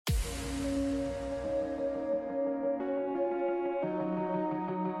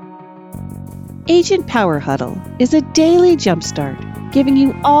Agent Power Huddle is a daily jumpstart, giving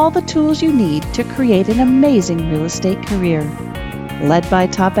you all the tools you need to create an amazing real estate career. Led by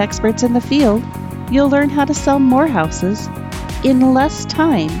top experts in the field, you'll learn how to sell more houses in less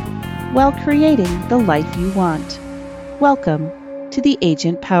time while creating the life you want. Welcome to the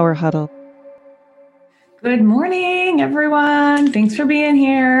Agent Power Huddle. Good morning, everyone. Thanks for being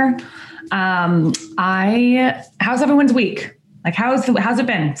here. How's everyone's week? Like, how's it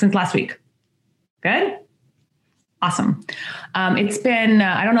been since last week? Good? Awesome. It's been,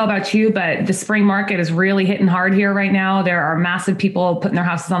 I don't know about you, but the spring market is really hitting hard here right now. There are massive people putting their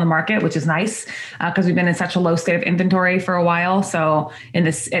houses on the market, which is nice because we've been in such a low state of inventory for a while. So in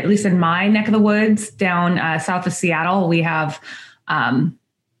this, at least in my neck of the woods down south of Seattle, we have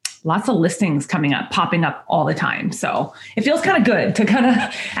lots of listings popping up all the time. So it feels kind of good to kind of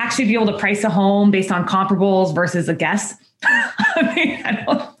actually be able to price a home based on comparables versus a guess.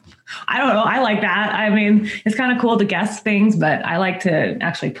 I don't know. I like that. I mean, it's kind of cool to guess things, but I like to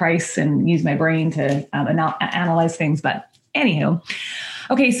actually price and use my brain to analyze things. But anywho,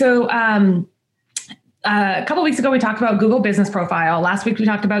 okay. So a couple of weeks ago, we talked about Google Business Profile. Last week, we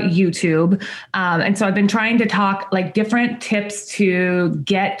talked about YouTube. And so I've been trying to talk like different tips to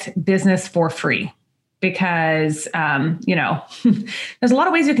get business for free. Because, there's a lot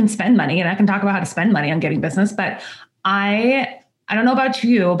of ways you can spend money, and I can talk about how to spend money on getting business, but I don't know about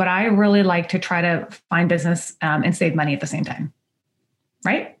you, but I really like to try to find business and save money at the same time.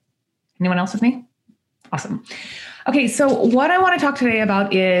 Right? Anyone else with me? Awesome. Okay, so what I want to talk today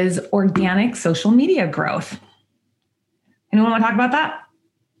about is organic social media growth. Anyone want to talk about that?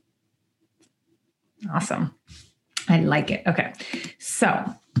 Awesome. I like it. Okay.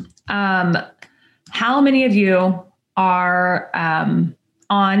 So, how many of you are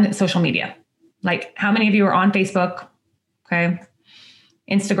on social media? Like, how many of you are on Facebook? Okay.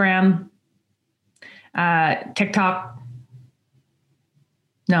 Instagram, TikTok.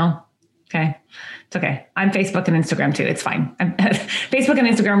 No. Okay. It's okay. I'm Facebook and Instagram too. It's fine. Facebook and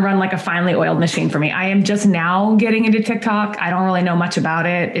Instagram run like a finely oiled machine for me. I am just now getting into TikTok. I don't really know much about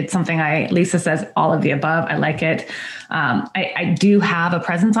it. It's something Lisa says all of the above. I like it. I do have a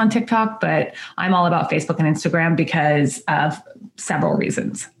presence on TikTok, but I'm all about Facebook and Instagram because of several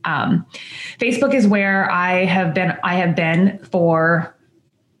reasons. Facebook is where I have been for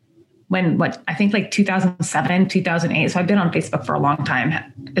I think like 2007, 2008. So I've been on Facebook for a long time.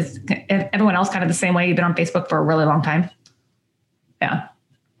 Is everyone else kind of the same way? You've been on Facebook for a really long time? Yeah.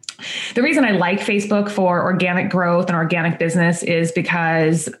 The reason I like Facebook for organic growth and organic business is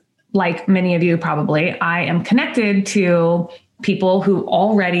because, like many of you probably, I am connected to people who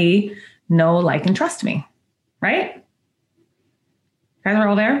already know, like, and trust me, right? You guys are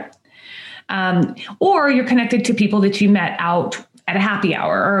all there? Or you're connected to people that you met out at a happy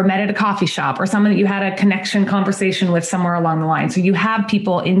hour or met at a coffee shop or someone that you had a conversation with somewhere along the line. So you have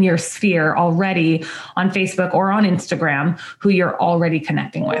people in your sphere already on Facebook or on Instagram who you're already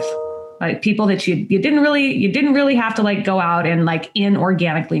connecting with, like people that you didn't really have to like go out and like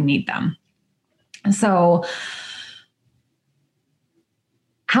inorganically meet them. So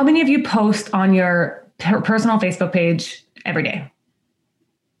how many of you post on your personal Facebook page every day?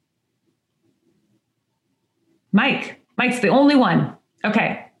 Mike's the only one.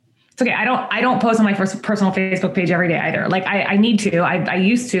 Okay. It's okay. I don't post on my personal Facebook page every day either. Like I need to, I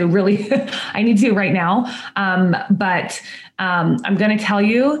used to really, I need to right now. But I'm going to tell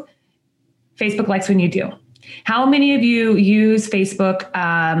you, Facebook likes when you do. How many of you use Facebook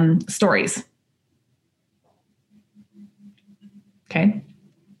stories? Okay.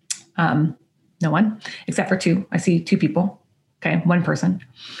 No one, except for two. I see two people. Okay. One person.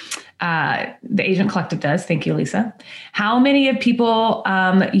 The Agent Collective does. Thank you, Lisa. How many of people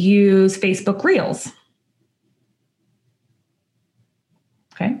use Facebook Reels?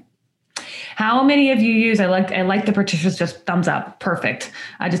 Okay. How many of you use, I like the Patricia's just thumbs up. Perfect.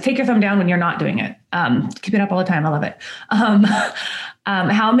 Just take your thumb down when you're not doing it. Keep it up all the time. I love it.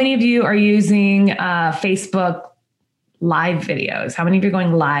 How many of you are using Facebook live videos? How many of you are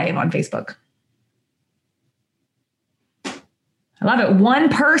going live on Facebook? I love it. One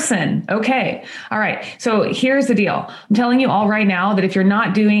person. Okay. All right. So here's the deal. I'm telling you all right now that if you're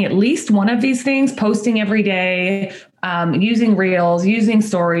not doing at least one of these things, posting every day, using Reels, using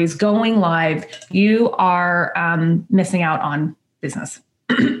stories, going live, you are missing out on business.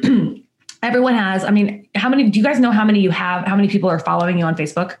 Everyone has, do you guys know how many you have, how many people are following you on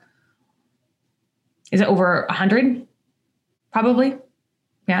Facebook? Is it over 100? Probably.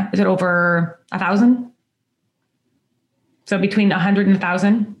 Yeah. Is it over 1,000? So between 100 and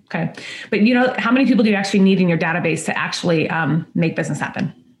 1,000. Okay. But how many people do you actually need in your database to actually make business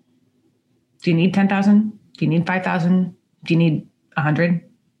happen? Do you need 10,000? Do you need 5,000? Do you need 100?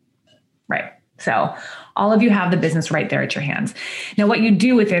 Right. So all of you have the business right there at your hands. Now, what you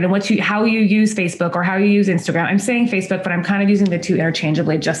do with it and how you use Facebook or how you use Instagram, I'm saying Facebook, but I'm kind of using the two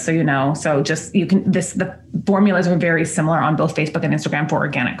interchangeably, just so you know. So the formulas are very similar on both Facebook and Instagram for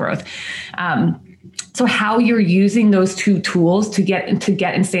organic growth. So how you're using those two tools to get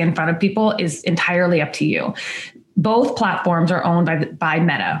and stay in front of people is entirely up to you. Both platforms are owned by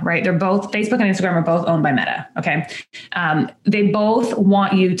Meta, right? They're both, Facebook and Instagram are both owned by Meta. Okay. They both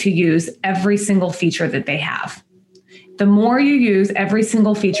want you to use every single feature that they have. The more you use every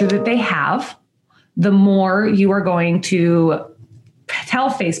single feature that they have, the more you are going to tell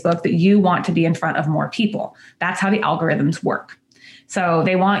Facebook that you want to be in front of more people. That's how the algorithms work. So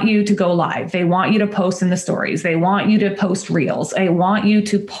they want you to go live. They want you to post in the stories. They want you to post reels. They want you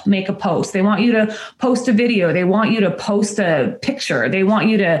to make a post. They want you to post a video. They want you to post a picture. They want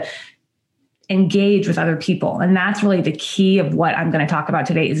you to engage with other people. And that's really the key of what I'm going to talk about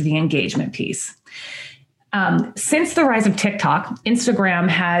today is the engagement piece. Since the rise of TikTok, Instagram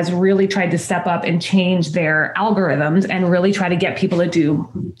has really tried to step up and change their algorithms and really try to get people to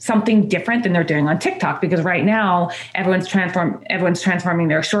do something different than they're doing on TikTok. Because right now, everyone's transforming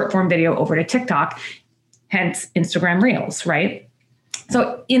their short form video over to TikTok, hence Instagram Reels, right?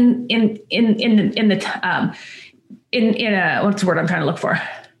 So what's the word I'm trying to look for?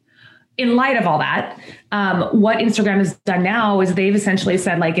 In light of all that, what Instagram has done now is they've essentially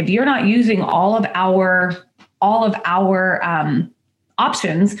said, like, if you're not using all of our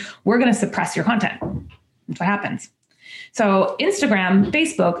options, we're going to suppress your content. That's what happens. So Instagram,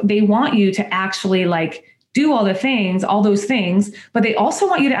 Facebook, they want you to actually like do all those things, but they also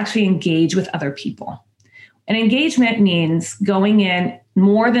want you to actually engage with other people. And engagement means going in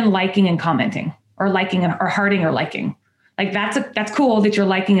more than liking and commenting or liking or hearting or liking. Like that's cool that you're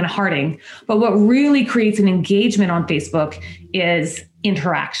liking and hearting, but what really creates an engagement on Facebook is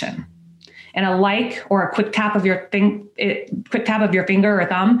interaction. And a like or a quick tap of your finger or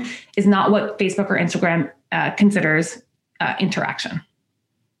thumb is not what Facebook or Instagram considers interaction.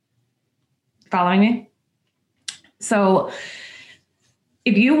 Following me? So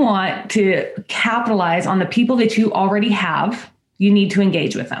if you want to capitalize on the people that you already have, you need to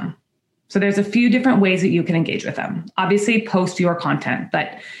engage with them. So there's a few different ways that you can engage with them. Obviously, post your content,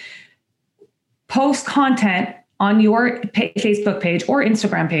 but post content on your Facebook page or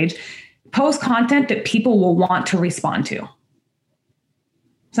Instagram page, post content that people will want to respond to.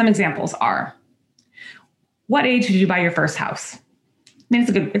 Some examples are, what age did you buy your first house? I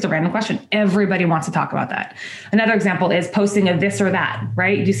mean, it's a random question. Everybody wants to talk about that. Another example is posting a this or that,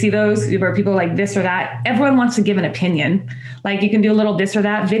 right? Do you see those where people are like this or that? Everyone wants to give an opinion. Like you can do a little this or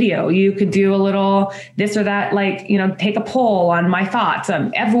that video. You could do a little this or that, like, take a poll on my thoughts.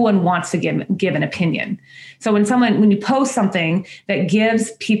 Everyone wants to give an opinion. So when you post something that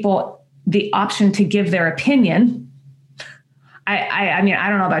gives people the option to give their opinion, I mean, I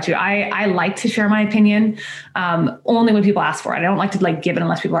don't know about you. I like to share my opinion only when people ask for it. I don't like to like give it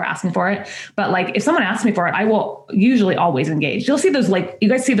unless people are asking for it. But like if someone asks me for it, I will usually always engage. You'll see those, like, you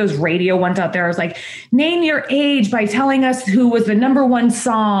guys see those radio ones out there. It's like, name your age by telling us who was the number one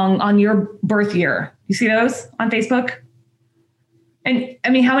song on your birth year. You see those on Facebook? And I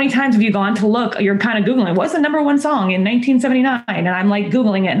mean, how many times have you gone to look? You're kind of Googling, what's the number one song in 1979? And I'm like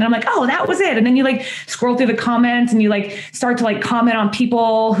Googling it and I'm like, oh, that was it. And then you like scroll through the comments and you like start to like comment on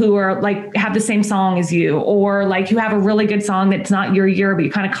people who are like have the same song as you, or like you have a really good song that's not your year, but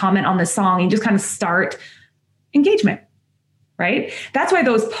you kind of comment on the song and you just kind of start engagement. Right? That's why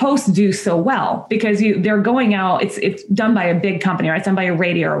those posts do so well, because they're going out. It's done by a big company, right? It's done by a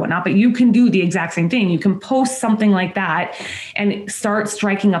radio or whatnot, but you can do the exact same thing. You can post something like that and start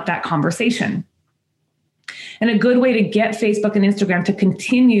striking up that conversation. And a good way to get Facebook and Instagram to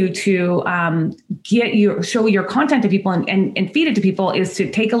continue to show your content to people and feed it to people is to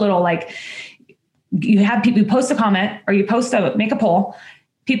take a little, like, you have people, you post a comment or you make a poll,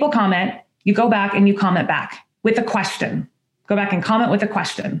 people comment, you go back and you comment back with a question. Go back and comment with a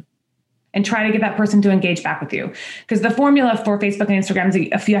question and try to get that person to engage back with you. Because the formula for Facebook and Instagram is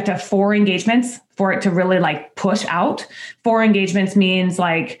if you have to have 4 engagements for it to really like push out. 4 engagements means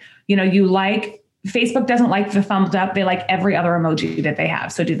like, Facebook doesn't like the thumbs up. They like every other emoji that they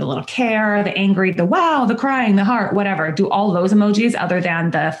have. So do the little care, the angry, the wow, the crying, the heart, whatever. Do all those emojis other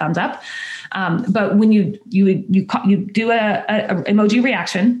than the thumbs up. But when you do a emoji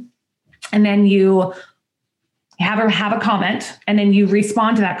reaction and then you have a comment and then you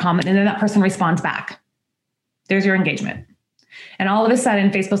respond to that comment and then that person responds back. There's your engagement. And all of a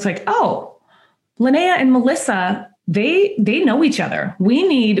sudden Facebook's like, oh, Linnea and Melissa they know each other. We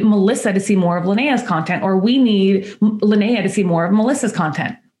need Melissa to see more of Linnea's content, or we need Linnea to see more of Melissa's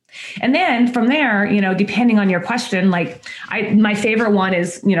content. And then from there, depending on your question, like my favorite one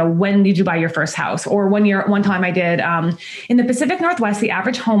is, when did you buy your first house? Or one time I did, in the Pacific Northwest, the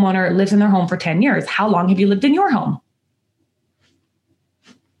average homeowner lives in their home for 10 years. How long have you lived in your home?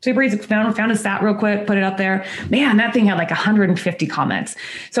 Super easy. Found a stat real quick, put it up there. Man, that thing had like 150 comments.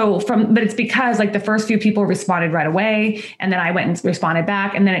 But it's because like the first few people responded right away. And then I went and responded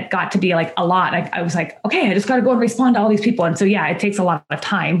back. And then it got to be like a lot. I was like, okay, I just got to go and respond to all these people. And so, yeah, it takes a lot of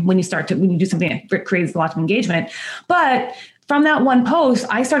time when you do something that creates lots of engagement. But from that one post,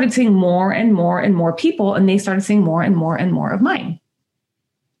 I started seeing more and more and more people, and they started seeing more and more and more of mine.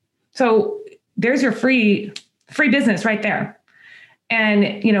 So there's your free business right there. And,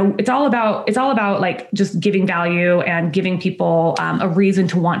 it's all about like just giving value and giving people a reason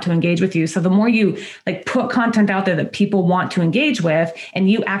to want to engage with you. So the more you like put content out there that people want to engage with,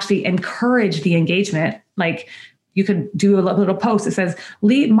 and you actually encourage the engagement, like you could do a little post that says,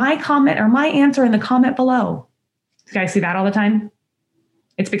 leave my comment or my answer in the comment below. You guys see that all the time?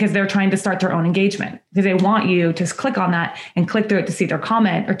 It's because they're trying to start their own engagement, because they want you to click on that and click through it to see their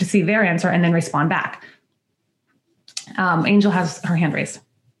comment or to see their answer and then respond back. Angel has her hand raised.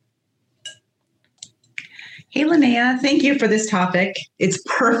 Hey, Linnea, thank you for this topic. It's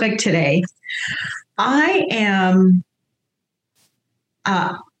perfect today. I am,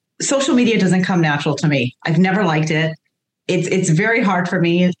 social media doesn't come natural to me. I've never liked it. It's very hard for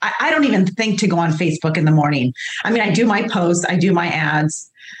me. I don't even think to go on Facebook in the morning. I mean, I do my posts, I do my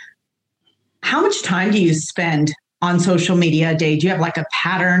ads. How much time do you spend on social media a day? Do you have like a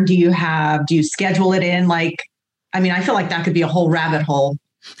pattern? Do you schedule it in? I feel like that could be a whole rabbit hole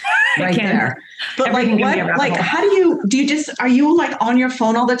right there. But are you like on your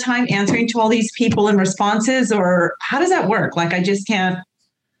phone all the time answering to all these people and responses, or how does that work? Like, I just can't.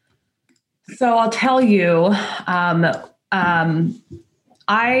 So I'll tell you,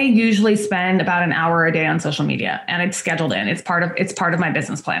 I usually spend about an hour a day on social media, and it's scheduled in. It's part of my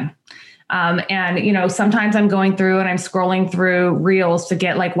business plan. Sometimes I'm going through and I'm scrolling through reels to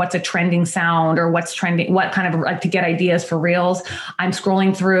get like what's a trending sound or what's trending, what kind of like to get ideas for reels. I'm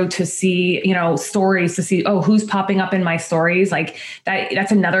scrolling through to see, stories to see, who's popping up in my stories. Like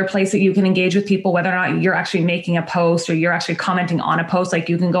that's another place that you can engage with people, whether or not you're actually making a post or you're actually commenting on a post. Like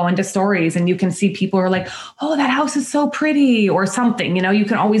you can go into stories and you can see people who are like, oh, that house is so pretty or something, you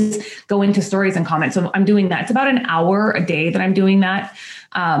can always go into stories and comment. So I'm doing that. It's about an hour a day that I'm doing that.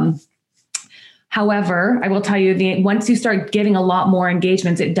 However, I will tell you, once you start getting a lot more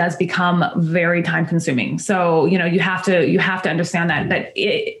engagements, it does become very time consuming. So, you have to understand that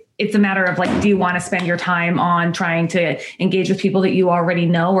it's a matter of like, do you want to spend your time on trying to engage with people that you already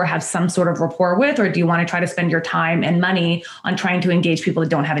know or have some sort of rapport with, or do you want to try to spend your time and money on trying to engage people that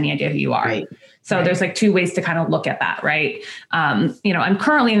don't have any idea who you are? Right. So there's like two ways to kind of look at that, right? I'm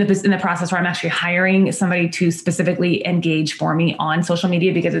currently in the process where I'm actually hiring somebody to specifically engage for me on social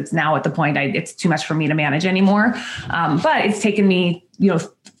media, because it's now at the point it's too much for me to manage anymore. But it's taken me,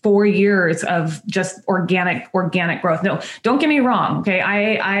 4 years of just organic growth. No, don't get me wrong. Okay.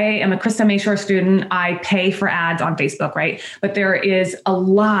 I am a Krista Mayshore student. I pay for ads on Facebook, right? But there is a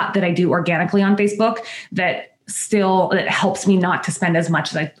lot that I do organically on Facebook that helps me not to spend as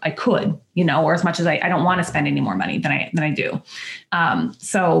much as I could, or as much as I don't want to spend any more money than I do.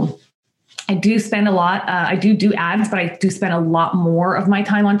 So I do spend a lot. I do ads, but I do spend a lot more of my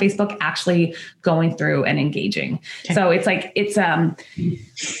time on Facebook actually going through and engaging. Okay. So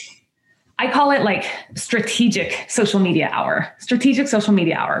I call it like strategic social media hour,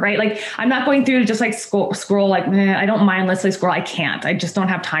 right? Like I'm not going through to just like scroll like, I don't mindlessly scroll. I can't, I just don't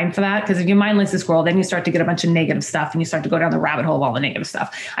have time for that. Because if you mindlessly scroll, then you start to get a bunch of negative stuff and you start to go down the rabbit hole of all the negative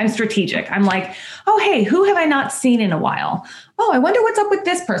stuff. I'm strategic. I'm like, oh, hey, who have I not seen in a while? Oh, I wonder what's up with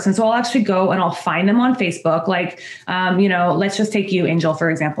this person. So I'll actually go and I'll find them on Facebook. Like, let's just take you, Angel,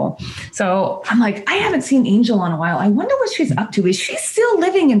 for example. So I'm like, I haven't seen Angel in a while. I wonder what she's up to. Is she still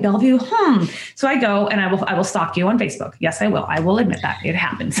living in Bellevue? So I go and I will stalk you on Facebook. Yes, I will. I will admit that it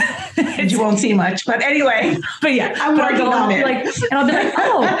happens. You won't see much, but anyway. But yeah, I'm working on it. And I'll be like,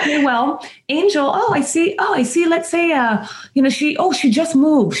 oh, okay, well, Angel. Oh, I see. Let's say, she just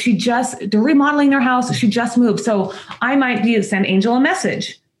moved. They're remodeling their house. She just moved. So I might send Angel a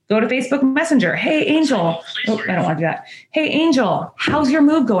message. Go to Facebook Messenger. Hey, Angel. Oh, I don't want to do that. Hey, Angel, how's your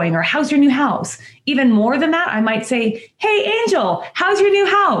move going? Or how's your new house? Even more than that, I might say, hey, Angel, how's your new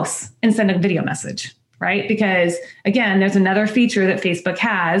house? And send a video message, right? Because again, there's another feature that Facebook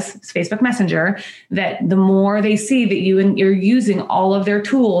has, it's Facebook Messenger, that the more they see that you're using all of their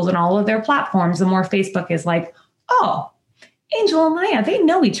tools and all of their platforms, the more Facebook is like, oh, Angel and Maya, they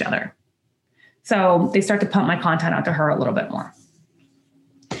know each other. So they start to pump my content out to her a little bit more.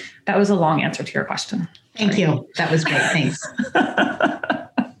 That was a long answer to your question. Thank you. That was great. Thanks.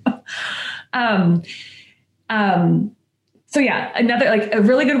 So yeah, another like a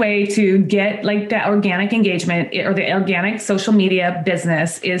really good way to get like that organic engagement or the organic social media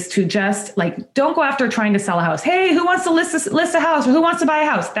business is to just like, don't go after trying to sell a house. Hey, who wants to list a house or who wants to buy a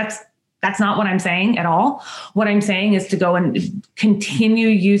house? That's not what I'm saying at all. What I'm saying is to go and continue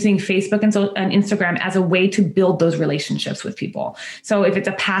using Facebook and Instagram as a way to build those relationships with people. So if it's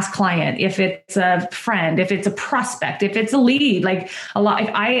a past client, if it's a friend, if it's a prospect, if it's a lead, like a lot, if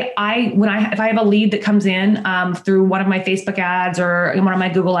I have a lead that comes in through one of my Facebook ads or one of my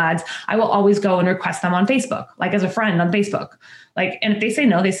Google ads, I will always go and request them on Facebook, like as a friend on Facebook. Like, and if they say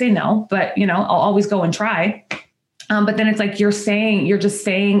no, they say no, but I'll always go and try. But then it's like you're just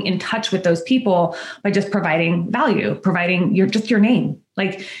staying in touch with those people by just providing value, providing your name.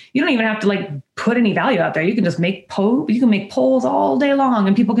 Like you don't even have to like put any value out there. You can just make polls all day long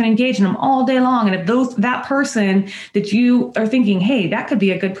and people can engage in them all day long. And if that person that you are thinking, hey, that could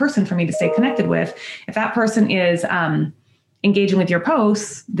be a good person for me to stay connected with, if that person is engaging with your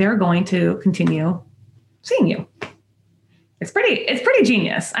posts, they're going to continue seeing you. It's pretty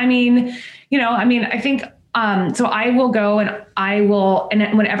genius. I think. So I will go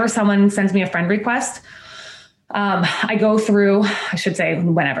and whenever someone sends me a friend request, I go through, I should say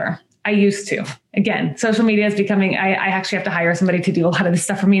whenever. I used to. Again, social media is becoming, I actually have to hire somebody to do a lot of this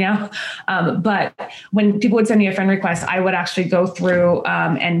stuff for me now. But when people would send me a friend request, I would actually go through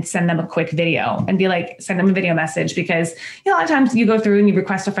and send them a quick video and be like, send them a video message because a lot of times you go through and you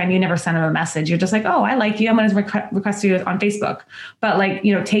request a friend, you never send them a message. You're just like, oh, I like you. I'm going to request you on Facebook. But like,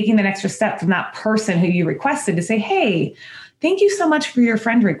 taking that extra step from that person who you requested to say, hey, thank you so much for your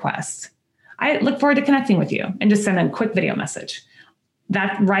friend request. I look forward to connecting with you and just send them a quick video message.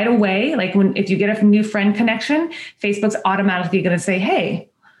 That right away, like if you get a new friend connection, Facebook's automatically going to say, hey,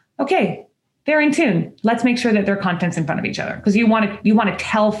 okay, they're in tune. Let's make sure that their content's in front of each other because you want to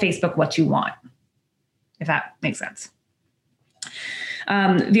tell Facebook what you want, if that makes sense.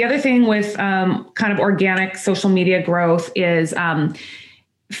 The other thing with kind of organic social media growth is Facebook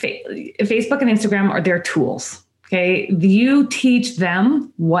and Instagram are their tools. Okay, you teach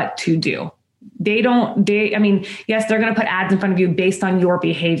them what to do. Yes, they're going to put ads in front of you based on your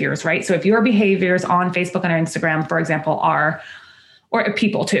behaviors, right? So if your behaviors on Facebook and Instagram, for example, or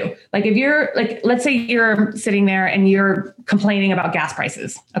people too, like if you're like, let's say you're sitting there and you're complaining about gas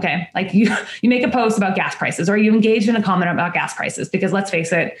prices. Okay. Like you make a post about gas prices or you engage in a comment about gas prices because let's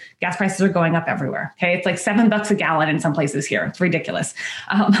face it, gas prices are going up everywhere. Okay. It's like $7 a gallon in some places here. It's ridiculous.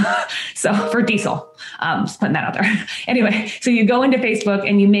 So for diesel, just putting that out there. Anyway, so you go into Facebook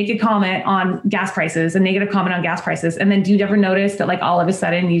and you make a comment on gas prices, a negative comment on gas prices. And then do you ever notice that like all of a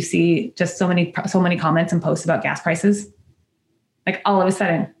sudden you see just so many comments and posts about gas prices? Like all of a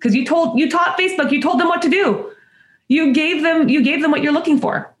sudden, because you taught Facebook, you told them what to do. You gave them what you're looking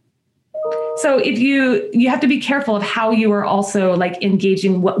for. So if you have to be careful of how you are also like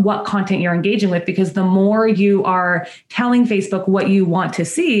engaging what content you're engaging with, because the more you are telling Facebook what you want to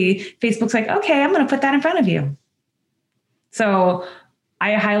see, Facebook's like, okay, I'm going to put that in front of you. So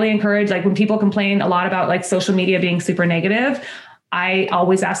I highly encourage, like when people complain a lot about like social media being super negative, I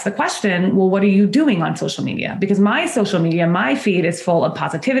always ask the question, well, what are you doing on social media? Because my social media, my feed is full of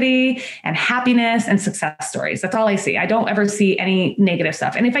positivity and happiness and success stories. That's all I see. I don't ever see any negative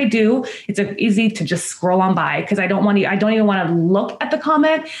stuff. And if I do, it's easy to just scroll on by because I don't even want to look at the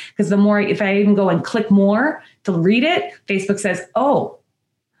comment because if I even go and click more to read it, Facebook says, oh,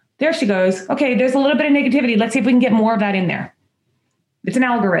 there she goes. Okay, there's a little bit of negativity. Let's see if we can get more of that in there. It's an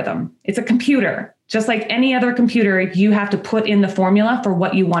algorithm. It's a computer. Just like any other computer, you have to put in the formula for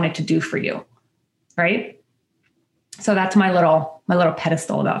what you want it to do for you, right? So that's my little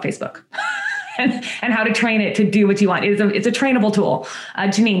pedestal about Facebook and how to train it to do what you want. It's a trainable tool.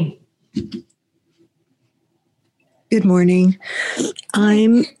 Janine. Good morning.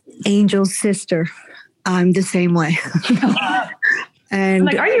 I'm Angel's sister. I'm the same way. And I'm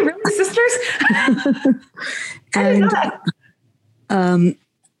like, are you really sisters? And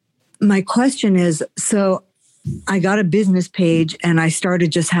my question is, so I got a business page and I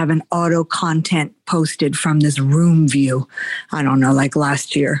started just having auto content posted from this room view. I don't know, like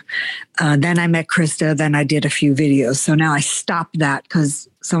last year. Then I met Krista, then I did a few videos. So now I stopped that because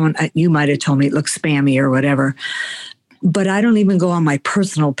you might have told me it looks spammy or whatever. But I don't even go on my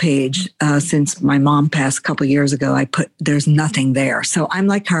personal page since my mom passed a couple of years ago. There's nothing there. So I'm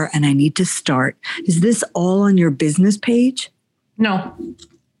like her and I need to start. Is this all on your business page? No.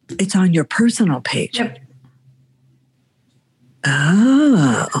 It's on your personal page. Yep.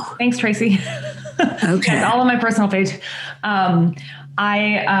 Oh. Thanks, Tracy. Okay. It's all on my personal page. I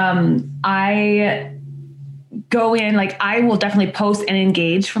go in, like I will definitely post and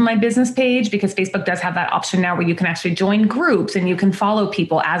engage from my business page, because Facebook does have that option now where you can actually join groups and you can follow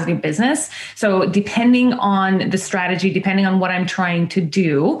people as a business. So depending on the strategy, depending on what I'm trying to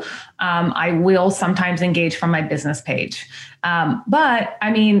do, I will sometimes engage from my business page. But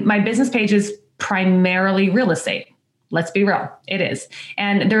I mean, my business page is primarily real estate. Let's be real. It is.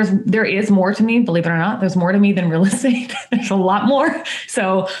 And there is more to me, believe it or not. There's more to me than real estate. There's a lot more.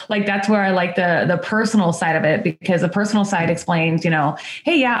 So like, that's where I like the personal side of it, because the personal side explains,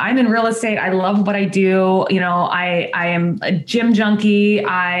 hey, yeah, I'm in real estate. I love what I do. I am a gym junkie.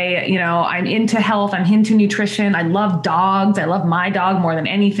 I'm into health. I'm into nutrition. I love dogs. I love my dog more than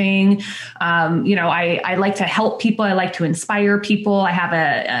anything. I like to help people. I like to inspire people. I have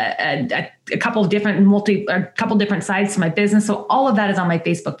a couple of different sides to my business. So all of that is on my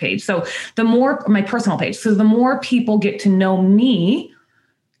Facebook page. So my personal page. So the more people get to know me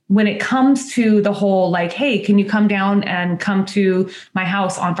when it comes to the whole, like, hey, can you come down and come to my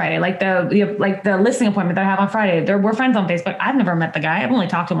house on Friday? Like the listing appointment that I have on Friday, we're friends on Facebook. I've never met the guy. I've only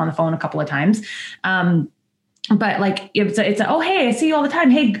talked to him on the phone a couple of times. But like, oh, hey, I see you all the time.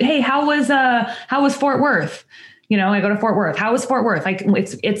 Hey, how was Fort Worth? I go to Fort Worth. How is Fort Worth? Like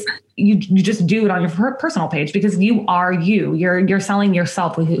it's you just do it on your personal page, because you are you. You're selling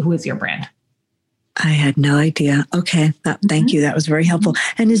yourself. Who is your brand? I had no idea. Okay. Thank you. That was very helpful.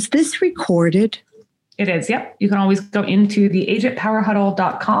 And is this recorded? It is. Yep. You can always go into the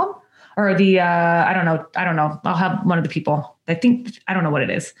agentpowerhuddle.com or the, I don't know. I'll have one of the people. I don't know what it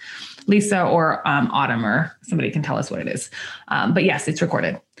is. Lisa or Autumn or somebody can tell us what it is. But yes, it's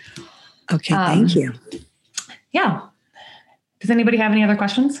recorded. Okay. Thank you. Yeah. Does anybody have any other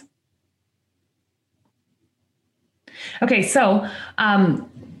questions? Okay. So,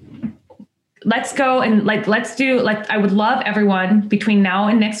 let's go and I would love everyone between now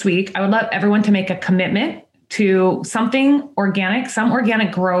and next week. I would love everyone to make a commitment to something organic, some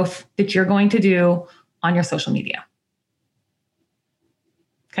organic growth that you're going to do on your social media.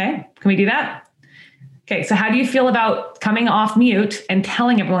 Okay. Can we do that? Okay, so how do you feel about coming off mute and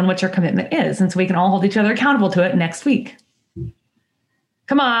telling everyone what your commitment is? And so we can all hold each other accountable to it next week.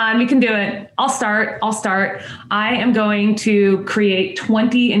 Come on, we can do it. I'll start. I am going to create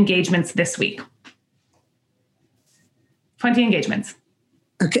 20 engagements this week. 20 engagements.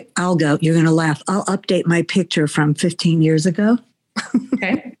 Okay, I'll go. You're going to laugh. I'll update my picture from 15 years ago.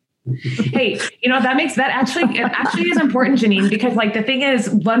 Okay. Hey, that actually is important, Janine, because like the thing is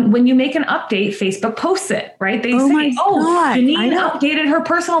when you make an update, Facebook posts it, right? They say, Janine updated her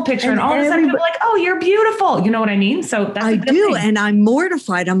personal picture and all of a sudden people are like, oh, you're beautiful. You know what I mean? So that's I do. thing. And I'm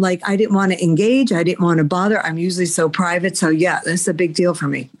mortified. I'm like, I didn't want to engage. I didn't want to bother. I'm usually so private. So yeah, this is a big deal for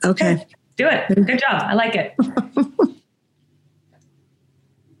me. Okay. Do it. Good job. I like it.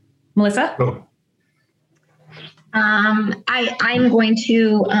 Melissa? Oh. I'm going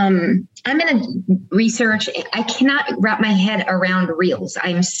to research. I cannot wrap my head around reels.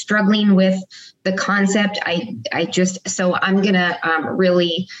 I'm struggling with the concept. So I'm going to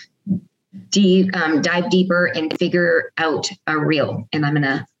really dive deeper and figure out a reel, and I'm going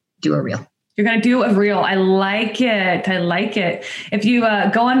to do a reel. You're going to do a reel. I like it. If you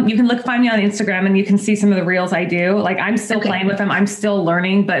go on, you can find me on Instagram and you can see some of the reels I do. Like I'm still playing with them. I'm still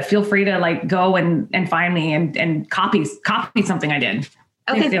learning, but feel free to like go and find me and copy something I did.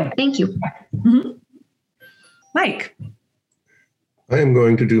 Okay. Thank you. Mm-hmm. Mike. I am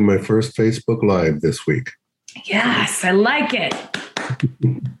going to do my first Facebook Live this week. Yes. I like it.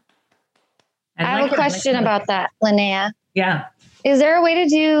 I have a question about that, Linnea. Yeah. Is there a way to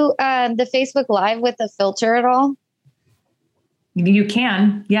do the Facebook Live with a filter at all? You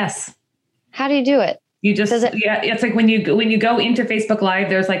can, yes. How do you do it? You just, it's like when you go into Facebook Live,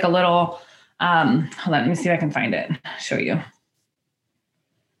 there's like a little, hold on, let me see if I can find it. Show you.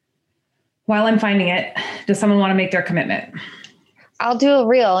 While I'm finding it, does someone want to make their commitment? I'll do a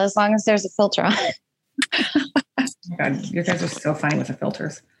reel as long as there's a filter on it. Oh God, you guys are so funny with the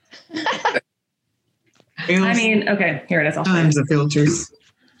filters. I mean, okay, here it is. Tons of filters.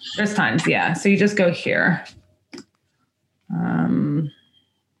 There's tons, yeah. So you just go here. And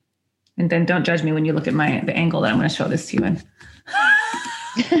then don't judge me when you look at the angle that I'm going to show this to you in.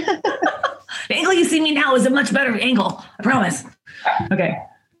 The angle you see me now is a much better angle, I promise. Okay,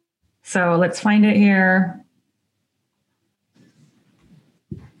 so let's find it here.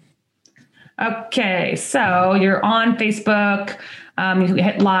 Okay, so you're on Facebook. You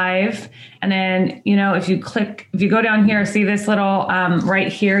hit live, and then, if you go down here, see this little,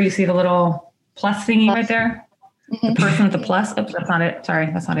 right here, you see the little plus thingy right there. The person with the plus. Oops, that's not it. Sorry,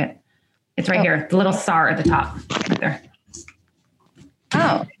 that's not it. It's right here. The little star at the top, right there.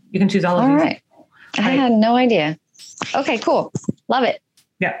 Oh, You can choose all of all these. right. I had no idea. Okay, cool. Love it.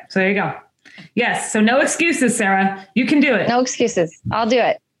 Yeah. So there you go. Yes. So no excuses, Sarah. You can do it. No excuses. I'll do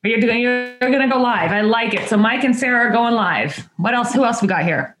it. You're going to go live. I like it. So Mike and Sarah are going live. What else? Who else we got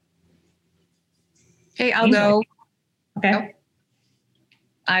here? Hey, I'll go. Okay.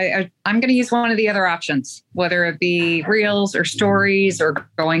 I'm going to use one of the other options, whether it be reels or stories or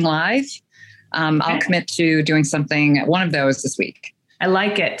going live. I'll commit to doing something, one of those this week. I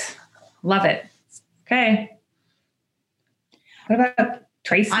like it. Love it. Okay. What about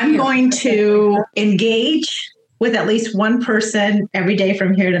Tracy? I'm going to engage with at least one person every day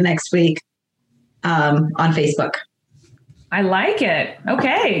from here to next week on Facebook. I like it.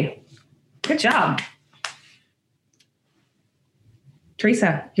 Okay. Good job.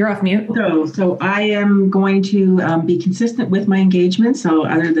 Teresa, you're off mute. So I am going to be consistent with my engagement. So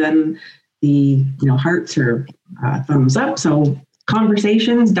other than the hearts or thumbs up, so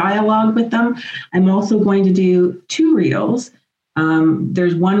conversations, dialogue with them. I'm also going to do 2 reels.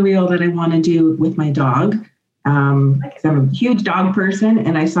 There's one reel that I want to do with my dog. 'Cause I'm a huge dog person,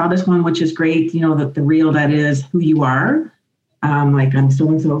 and I saw this one, which is great. The reel that is who you are. Like I'm so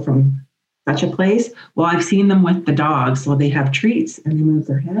and so from such a place. Well, I've seen them with the dogs, so they have treats and they move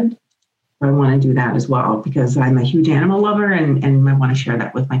their head. So I want to do that as well because I'm a huge animal lover and I want to share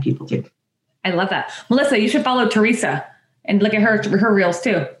that with my people too. I love that. Melissa, you should follow Teresa and look at her reels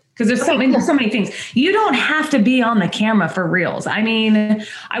too. Because there's so many things. You don't have to be on the camera for reels. I mean,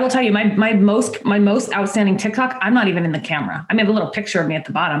 I will tell you, my most outstanding TikTok, I'm not even in the camera. I mean, I have a little picture of me at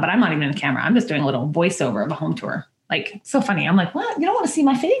the bottom, but I'm not even in the camera. I'm just doing a little voiceover of a home tour. Like, it's so funny. I'm like, what? You don't want to see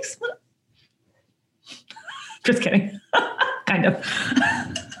my face? What? Just kidding. Kind of.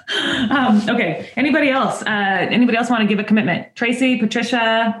 Okay. Anybody else? Anybody else want to give a commitment? Tracy,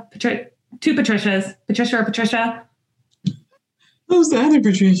 Patricia, 2 Patricias. Patricia or Patricia? Who's the other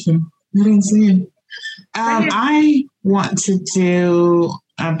Patricia? I didn't see it. I want to do,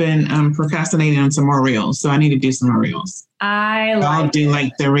 I've been procrastinating on some more reels, so I need to do some more reels. I'll do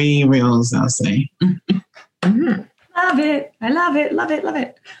like 3 reels, I'll say. Mm-hmm. Love it. I love it. Love it. Love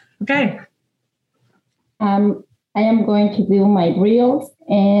it. Okay. I am going to do my reels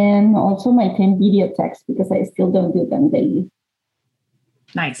and also my 10 video texts because I still don't do them daily.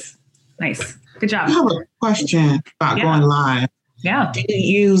 Nice. Nice. Good job. I have a question about going live. Yeah. Do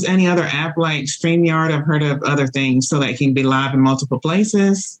you use any other app like StreamYard? I've heard of other things so that it can be live in multiple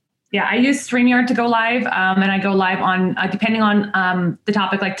places. Yeah, I use StreamYard to go live, and I go live on, depending on the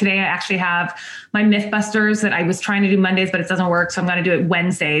topic. Like today, I actually have my Mythbusters that I was trying to do Mondays, but it doesn't work, so I'm going to do it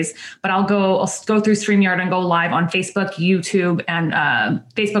Wednesdays. But I'll go through StreamYard and go live on Facebook, YouTube, and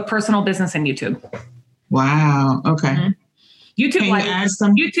Facebook Personal, Business, and YouTube. Wow. Okay. Mm-hmm.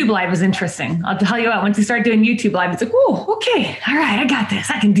 YouTube live is interesting. I'll tell you what. Once you start doing YouTube live, it's like, oh, okay, all right, I got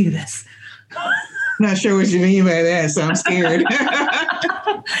this. I can do this. Not sure what you mean by that, so I'm scared.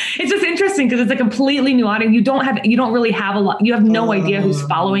 It's just interesting because it's a completely new audience. You don't really have a lot. You have no idea who's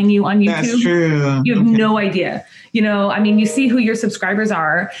following you on YouTube. That's true. You have no idea. I mean, you see who your subscribers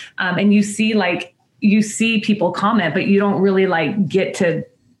are, and you see people comment, but you don't really get to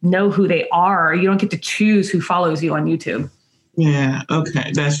know who they are. You don't get to choose who follows you on YouTube. Yeah.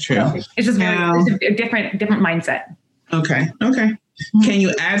 Okay. That's true. So it's just it's a different mindset. Okay. Mm-hmm. Can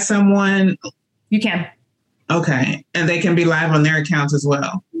you add someone? You can. Okay. And they can be live on their accounts as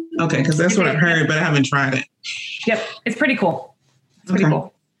well. Okay. Because that's what I've heard, but I haven't tried it. Yep. It's pretty cool. Pretty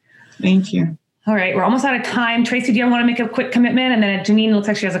cool. Thank you. All right. We're almost out of time. Tracy, do you want to make a quick commitment? And then Janine looks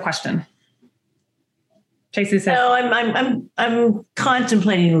like she has a question. Tracy says. No, I'm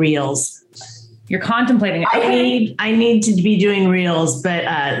contemplating reels. You're contemplating it. Okay. I need to be doing reels,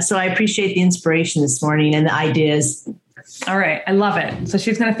 but so I appreciate the inspiration this morning and the ideas. All right. I love it. So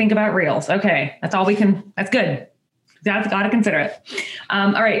she's going to think about reels. Okay. That's all we can. That's good. Got to consider it.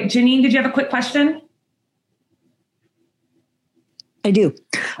 All right. Janine, did you have a quick question? I do.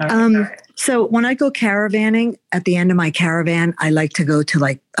 Okay. So when I go caravanning, at the end of my caravan, I like to go to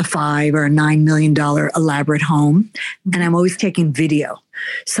like a $5 or $9 million elaborate home. And I'm always taking video.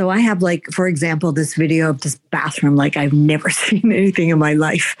 So I have for example, this video of this bathroom, like I've never seen anything in my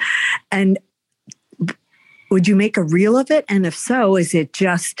life. And would you make a reel of it? And if so, is it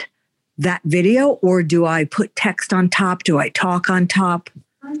just that video or do I put text on top? Do I talk on top?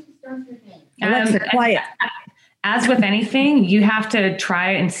 Alexa, quiet. As with anything, you have to try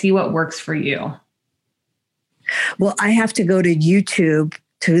and see what works for you. Well, I have to go to YouTube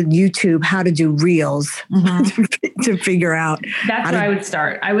to YouTube how to do reels to figure out. That's where I would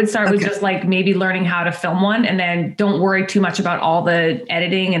start. I would start with just like maybe learning how to film one, and then don't worry too much about all the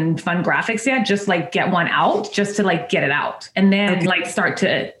editing and fun graphics yet. Just like get one out just to like get it out, and then like start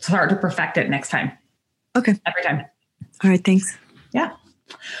to perfect it next time. Okay. Every time. All right. Thanks. Yeah.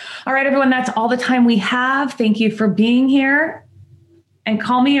 All right, everyone. That's all the time we have. Thank you for being here. And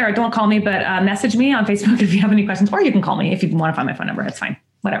call me, or don't call me, but message me on Facebook if you have any questions, or you can call me if you want to find my phone number. It's fine.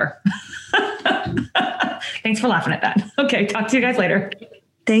 Whatever. Thanks for laughing at that. Okay. Talk to you guys later.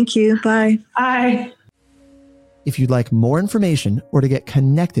 Thank you. Bye. Bye. If you'd like more information or to get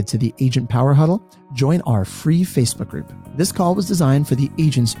connected to the Agent Power Huddle, join our free Facebook group. This call was designed for the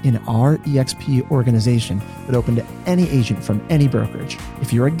agents in our EXP organization, but open to any agent from any brokerage.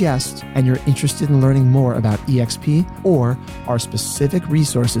 If you're a guest and you're interested in learning more about EXP or our specific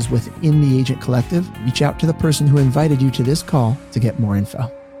resources within the Agent Collective, reach out to the person who invited you to this call to get more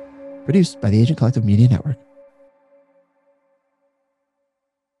info. Produced by the Agent Collective Media Network.